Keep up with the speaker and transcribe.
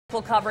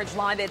Full coverage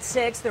live at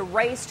 6. The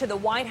race to the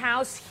White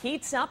House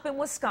heats up in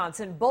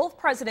Wisconsin. Both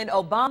President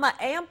Obama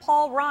and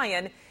Paul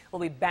Ryan will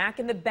be back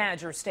in the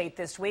Badger State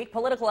this week.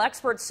 Political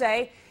experts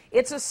say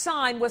it's a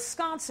sign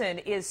Wisconsin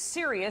is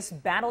serious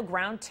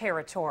battleground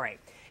territory.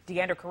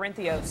 Deandra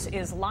Corinthios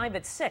is live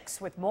at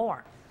 6 with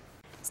more.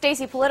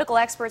 Stacey, political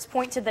experts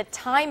point to the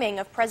timing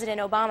of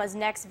President Obama's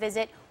next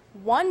visit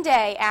one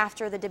day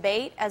after the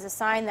debate as a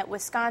sign that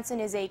Wisconsin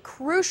is a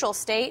crucial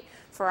state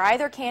for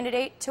either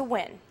candidate to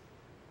win.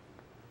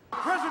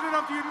 President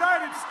of the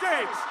United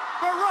States,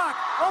 Barack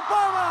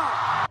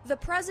Obama! The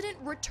president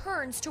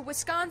returns to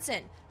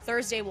Wisconsin.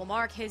 Thursday will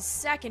mark his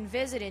second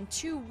visit in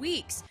 2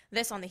 weeks.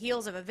 This on the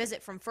heels of a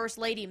visit from First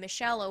Lady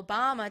Michelle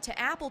Obama to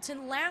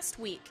Appleton last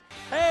week.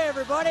 Hey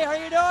everybody, how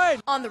you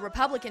doing? On the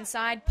Republican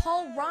side,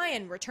 Paul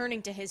Ryan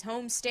returning to his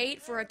home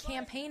state for a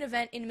campaign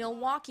event in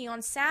Milwaukee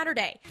on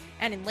Saturday.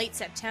 And in late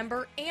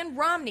September, Ann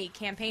Romney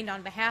campaigned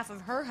on behalf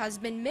of her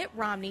husband Mitt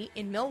Romney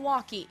in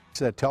Milwaukee.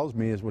 So that tells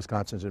me is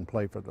Wisconsin's in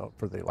play for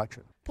the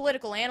election.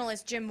 Political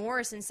analyst Jim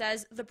Morrison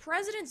says the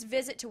president's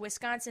visit to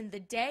Wisconsin the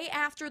day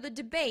after the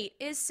debate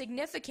is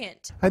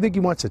significant. I think he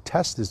wants to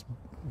test this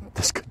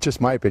is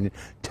just my opinion,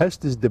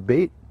 test his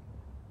debate.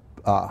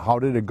 How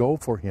did it go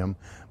for him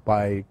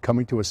by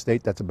coming to a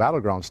state that's a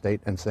battleground state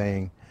and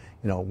saying,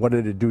 you know, what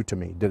did it do to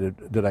me?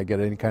 Did I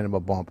get any kind of a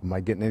bump? Am I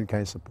getting any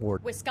kind of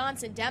support?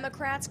 Wisconsin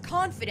Democrats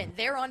confident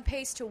they're on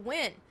pace to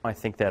win. I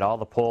think that all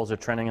the polls are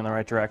trending in the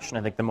right direction.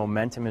 I think the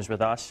momentum is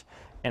with us,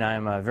 and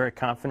I'm very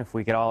confident if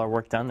we get all our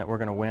work done that we're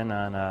going to win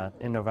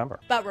in November.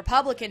 But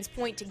Republicans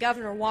point to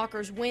Governor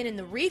Walker's win in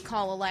the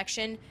recall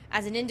election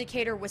as an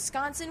indicator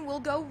Wisconsin will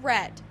go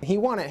red. He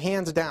won it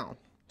hands down.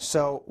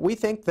 So we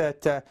think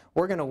that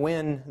we're going to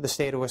win the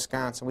state of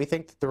Wisconsin. We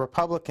think that the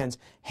Republicans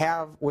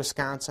have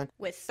Wisconsin.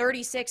 With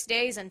 36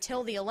 days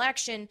until the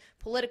election,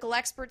 political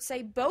experts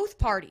say both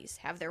parties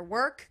have their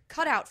work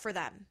cut out for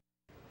them.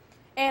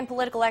 And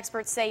political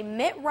experts say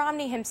Mitt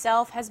Romney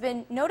himself has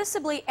been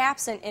noticeably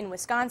absent in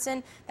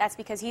Wisconsin. That's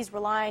because he's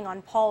relying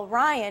on Paul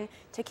Ryan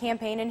to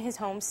campaign in his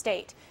home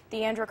state.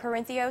 Deandra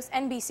Corinthios,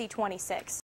 NBC 26.